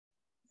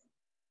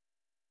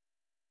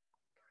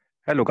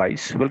Hello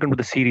guys, welcome to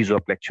the series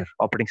of lecture,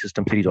 operating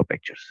system series of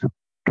lectures.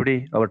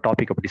 Today our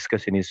topic of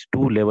discussion is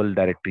two-level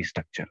directory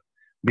structure.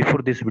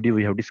 Before this video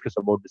we have discussed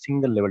about the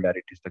single level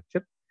directory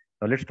structure.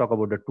 Now let's talk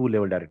about the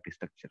two-level directory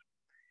structure.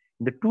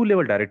 In the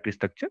two-level directory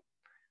structure,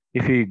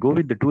 if we go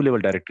with the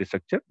two-level directory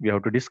structure, we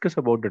have to discuss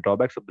about the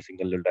drawbacks of the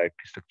single level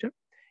directory structure.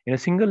 In a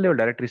single level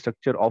directory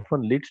structure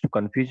often leads to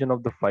confusion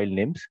of the file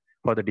names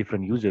for the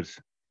different users.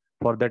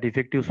 For that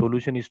effective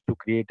solution is to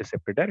create a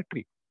separate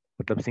directory.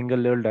 मतलब single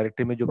level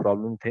directory में जो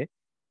problem थे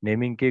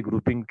naming के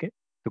grouping के,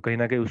 तो कहीं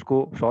ना कहीं उसको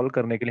सॉल्व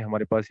करने के लिए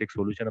हमारे पास एक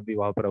सोल्यूशन अभी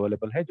वहां पर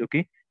अवेलेबल है जो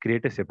कि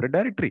create a separate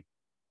directory.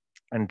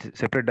 And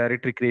separate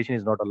directory creation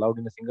is not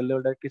allowed in a single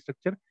level directory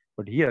structure,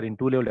 but here in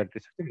two level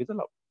directory structure it is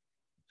allowed.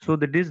 So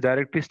that this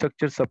directory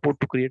structure support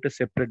to create a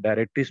separate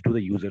directories to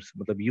the users.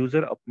 मतलब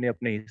user अपने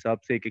अपने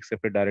हिसाब से एक एक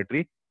separate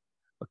directory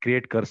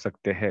create कर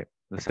सकते हैं.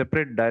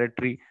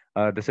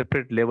 The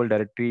separate level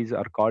directories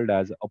are called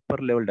as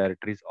upper level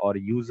directories or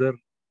user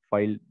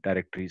file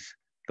directories.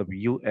 मतलब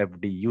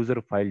UFD, user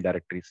file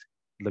directories.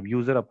 मतलब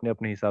यूजर अपने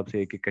अपने हिसाब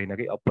से एक एक कहीं ना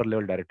कहीं अपर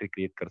लेवल डायरेक्टरी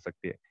क्रिएट कर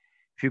सकते हैं.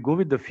 If you go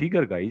with the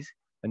figure guys,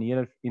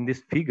 and in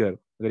this figure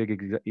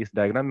अगर इस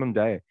डायग्राम में हम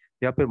जाए,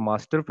 यहाँ पे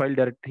मास्टर फाइल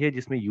डायरेक्टरी है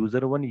जिसमें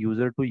user 1,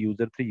 user 2,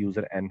 user 3,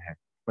 user N है.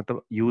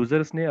 मतलब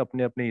यूजर्स ने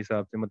अपने अपने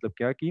हिसाब से मतलब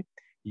क्या कि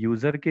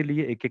यूजर के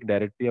लिए एक एक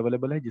डायरेक्टरी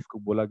अवेलेबल है जिसको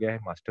बोला गया है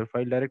मास्टर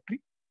फाइल डायरेक्टरी.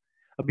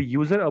 अभी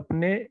यूजर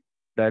अपने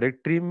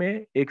डायरेक्टरी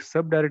में एक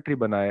सब डायरेक्टरी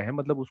बनाया है,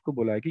 मतलब उसको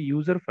बोला है कि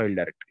यूजर फाइल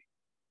डायरेक्टरी.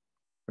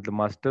 मतलब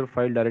मास्टर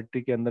फाइल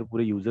डायरेक्टरी के अंदर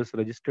पूरे यूजर्स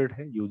रजिस्टर्ड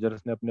है,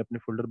 यूजर्स ने अपने अपने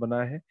फोल्डर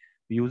बनाए हैं.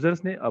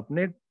 यूजर्स ने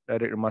अपने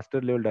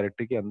मास्टर लेवल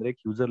डायरेक्टरी के अंदर एक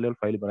यूजर लेवल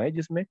फाइल बनाई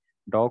जिसमें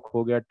डॉक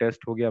हो गया,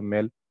 टेस्ट हो गया,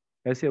 मेल,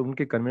 ऐसे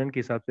उनके कन्वीनियंट के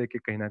हिसाब से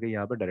कहीं ना कहीं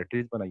यहाँ पर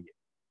डायरेक्टरीज बनाई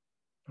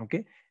है. Okay,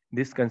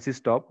 this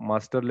consist of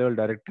master level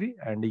directory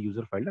and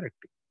user file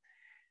directory.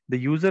 The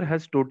user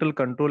has total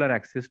control and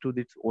access to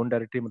that's own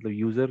directory. मतलब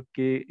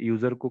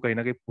यूजर को कहीं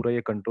ना कहीं पूरा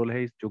ये कंट्रोल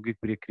है, जो कि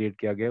क्रिएट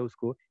किया गया है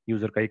उसको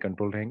यूजर का ही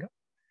कंट्रोल रहेगा.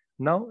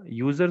 Now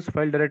users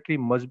file directory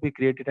must be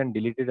created and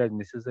deleted as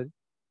necessary.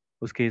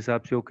 उसके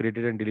हिसाब से वो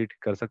क्रिएटेड एंड डिलीट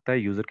कर सकता है,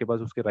 यूजर के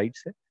पास उसके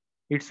राइट्स है.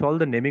 It solve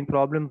the naming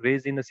problem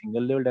raise in a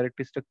single level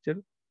directory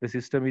structure. The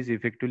system is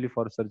effectively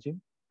for searching.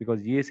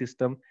 Because ये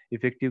सिस्टम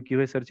इफेक्टिव क्यों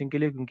है सर्चिंग के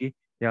लिए, क्योंकि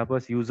यहाँ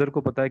पास यूजर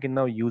को पता है कि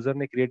ना यूजर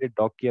ने क्रिएटेड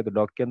डॉक किया, तो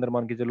डॉक के अंदर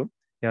मान के चलो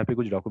यहाँ पे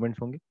कुछ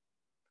डॉक्यूमेंट्स होंगे.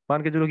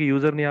 मान के चलो कि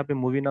यूजर ने यहाँ पे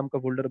मूवी नाम का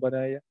फोल्डर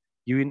बनाया, या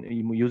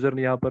यूजर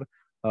ने यहाँ पर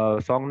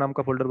सॉन्ग नाम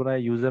का फोल्डर बनाया,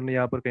 यूजर ने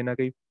यहाँ पर कहीं ना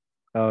कहीं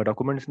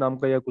डॉक्यूमेंट्स नाम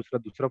का या कुछ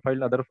दूसरा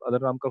फाइल अदर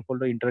अदर नाम का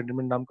फोल्डर,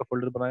 इंटरटेनमेंट नाम का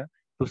फोल्डर बनाया,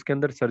 तो उसके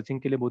अंदर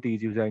सर्चिंग के लिए बहुत ही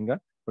ईजी हो जाएगा.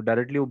 और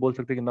डायरेक्टली वो बोल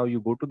सकते हैं कि now you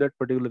go to that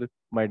particular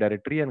my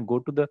directory and go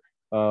to the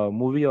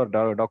movie और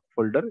dock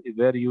folder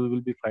where you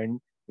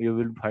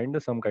will find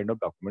some kind of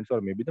documents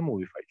और may be the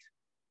movie files.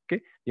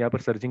 Okay, यहाँ पर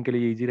सर्चिंग के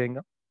लिए इजी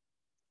रहेगा.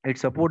 It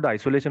support the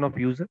isolation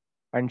of user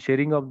and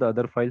sharing of the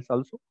other files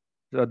also,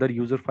 the other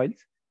user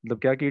files. मतलब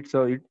क्या कि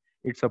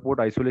it support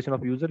isolation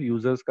of user.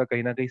 Users का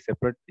कहीं ना कहीं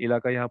सेपरेट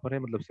इलाका यहाँ पर है,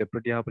 मतलब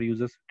सेपरेट यहाँ पर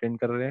यूजर्स ट्रेन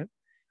कर रहे हैं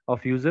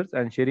of users,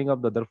 and sharing of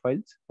the other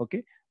files. Okay,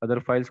 other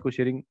files को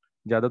शेयरिंग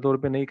ज्यादा तौर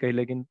पे नहीं कहीं,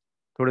 लेकिन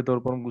थोड़े तौर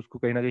पर हम उसको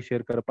कहीं ना कहीं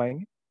शेयर कर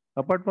पाएंगे.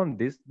 Apart from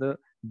this, the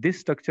this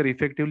structure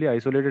effectively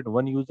isolated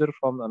one user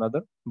from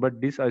another, but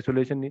this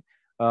isolation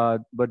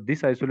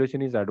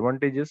is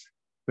advantageous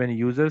when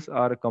users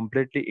are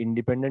completely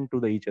independent to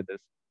the each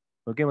others.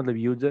 Okay, मतलब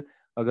यूजर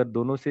अगर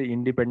दोनों से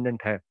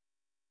इंडिपेंडेंट है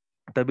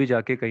तभी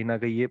जाके कहीं ना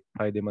कहीं ये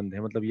फायदेमंद है.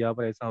 मतलब यहाँ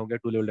पर ऐसा हो गया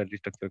टू लेवल डायरेक्टरी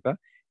स्ट्रक्चर का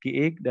कि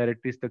एक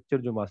डायरेक्टरी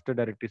स्ट्रक्चर जो मास्टर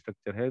डायरेक्टरी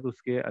स्ट्रक्चर है, तो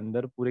उसके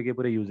अंदर पूरे के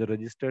पूरे यूजर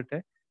रजिस्टर्ड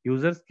है.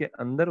 यूजर्स के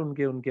अंदर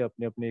उनके उनके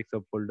अपने अपने एक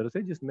सब फोल्डर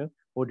है जिसमें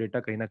वो डेटा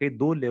कहीं ना कहीं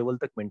दो लेवल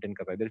तक मेंटेन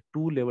कर रहा है.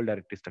 Two level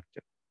directory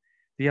structure.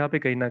 तो यहाँ पे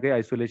कहीं ना कहीं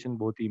आइसोलेशन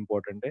बहुत ही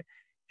इंपॉर्टेंट है.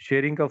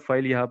 शेयरिंग का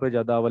फाइल यहाँ पे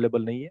ज्यादा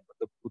अवेलेबल नहीं है,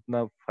 मतलब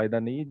उतना फायदा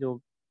नहीं है जो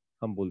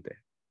हम बोलते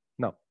हैं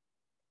ना.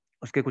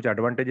 उसके कुछ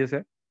एडवांटेजेस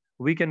है.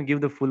 We can give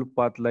the full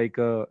path like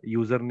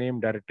user name,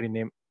 directory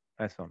name,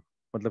 ऐसा.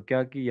 मतलब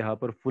क्या कि यहाँ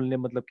पर फुल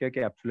नेम मतलब क्या कि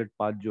एब्सोल्यूट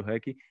पाथ जो है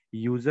कि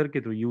यूजर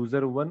के थ्रू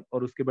यूजर 1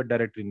 और उसके बाद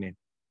डायरेक्टरी नेम.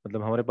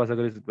 मतलब हमारे पास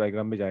अगर इस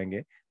डायग्राम में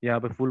जाएंगे, यहाँ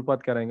पर फुल पाथ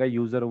क्या रहेगा,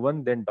 user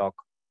 1 then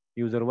dock,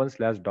 user 1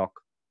 slash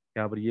dock.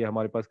 यहाँ पर ये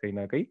हमारे पास कहीं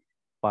ना कहीं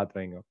पाथ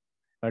रहेगा.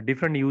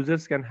 Different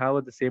users can have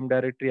the same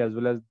directory as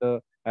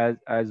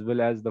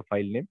well as the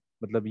file name.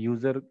 मतलब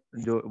यूजर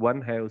जो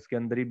 1 है उसके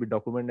अंदर ही भी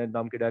डॉक्यूमेंट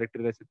नाम की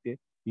डायरेक्टरी रह सकती है,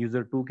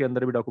 यूजर 2 के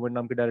अंदर भी डॉक्यूमेंट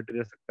नाम की डायरेक्टरी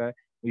रह सकता है,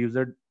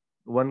 यूजर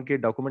 1 के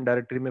डॉक्यूमेंट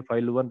डायरेक्टरी में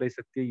फाइल 1 रह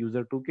सकती है,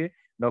 यूजर 2 के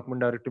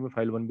डॉक्यूमेंट डायरेक्टरी में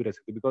फाइल 1 भी रह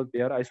सकती है, because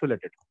they are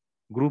isolated.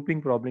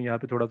 Grouping problem यहाँ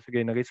पे थोड़ा सा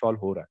कहीं ना कहीं सॉल्व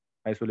हो रहा है,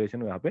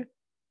 आइसोलेशन यहाँ पे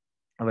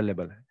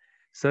अवेलेबल है.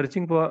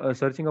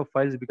 Searching of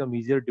files become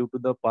easier due to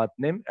the path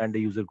name and the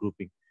user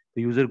grouping.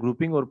 तो यूजर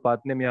ग्रुपिंग और पाथ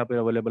नेम यहाँ पे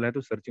अवेलेबल है,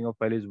 तो searching of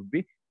files would be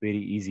very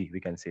easy, we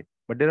can say.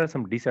 But there are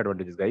some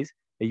disadvantages guys.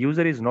 a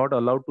user is not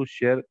allowed to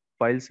share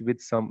files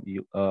with some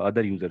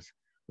other users.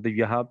 तो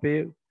यहाँ पे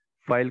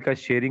file का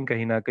sharing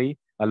कहीं ना कहीं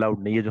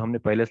allowed नहीं है. जो हमने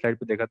पहले स्लाइड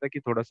पे देखा था कि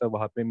थोड़ा सा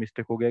वहां पे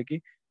मिस्टेक हो गया कि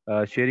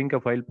शेयरिंग का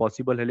फाइल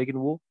पॉसिबल है, लेकिन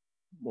वो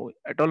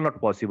at all not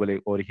possible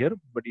over here.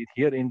 But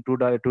here in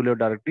two-level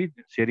directory,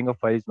 sharing of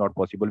file is not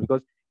possible,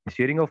 because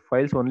sharing of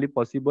files only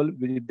possible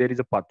when there is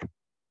a path.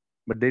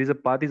 But there is a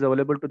path is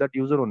available to that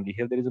user only.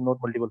 Here there is not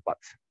multiple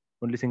paths.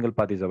 Only single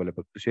path is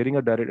available. So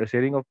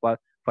sharing of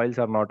files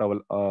are not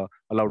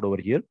allowed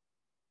over here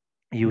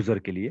user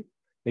के लिए.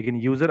 लेकिन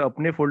user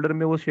अपने folder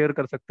में वो share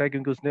कर सकता है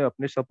क्योंकि उसने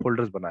अपने सब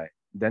फोल्डर्स बनाए.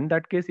 Then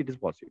that case it is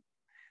possible.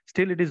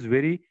 Still, it is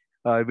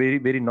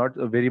very not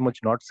very much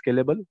not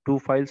scalable. Two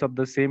files of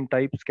the same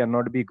types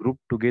cannot be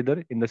grouped together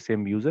in the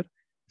same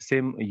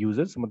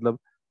users. मतलब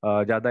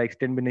ज्यादा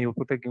एक्सटेंड भी नहीं हो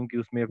सकता क्योंकि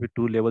उसमें अभी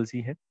टू लेवल्स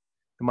ही है.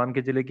 तो मान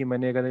के चले कि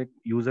मैंने अगर एक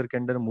यूजर के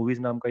अंदर मूवीज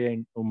नाम का या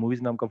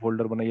मूवीज नाम का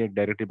फोल्डर बनाया, एक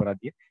डायरेक्टरी बना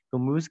दी है, तो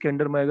मूवीज के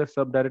अंदर मैं अगर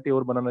सब डायरेक्टरी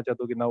और बनाना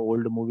चाहता हूँ कि ना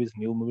old movies,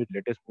 new movies,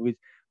 latest movies,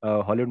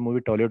 Hollywood movie,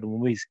 Tollywood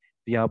movies,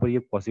 तो यहाँ पर ये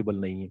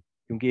पॉसिबल नहीं है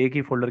क्योंकि एक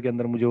ही फोल्डर के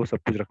अंदर मुझे वो सब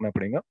कुछ रखना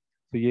पड़ेगा.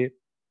 तो ये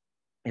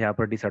यहाँ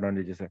पर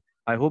डिसएडवांटेजेस है.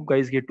 आई होप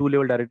गाइस ये टू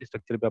लेवल डायरेक्टरी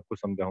स्ट्रक्चर पे आपको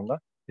समझाऊंगा.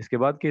 इसके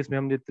बाद के इसमें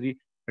हम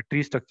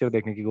ट्री स्ट्रक्चर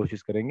देखने की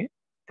कोशिश करेंगे.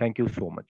 Thank you so much.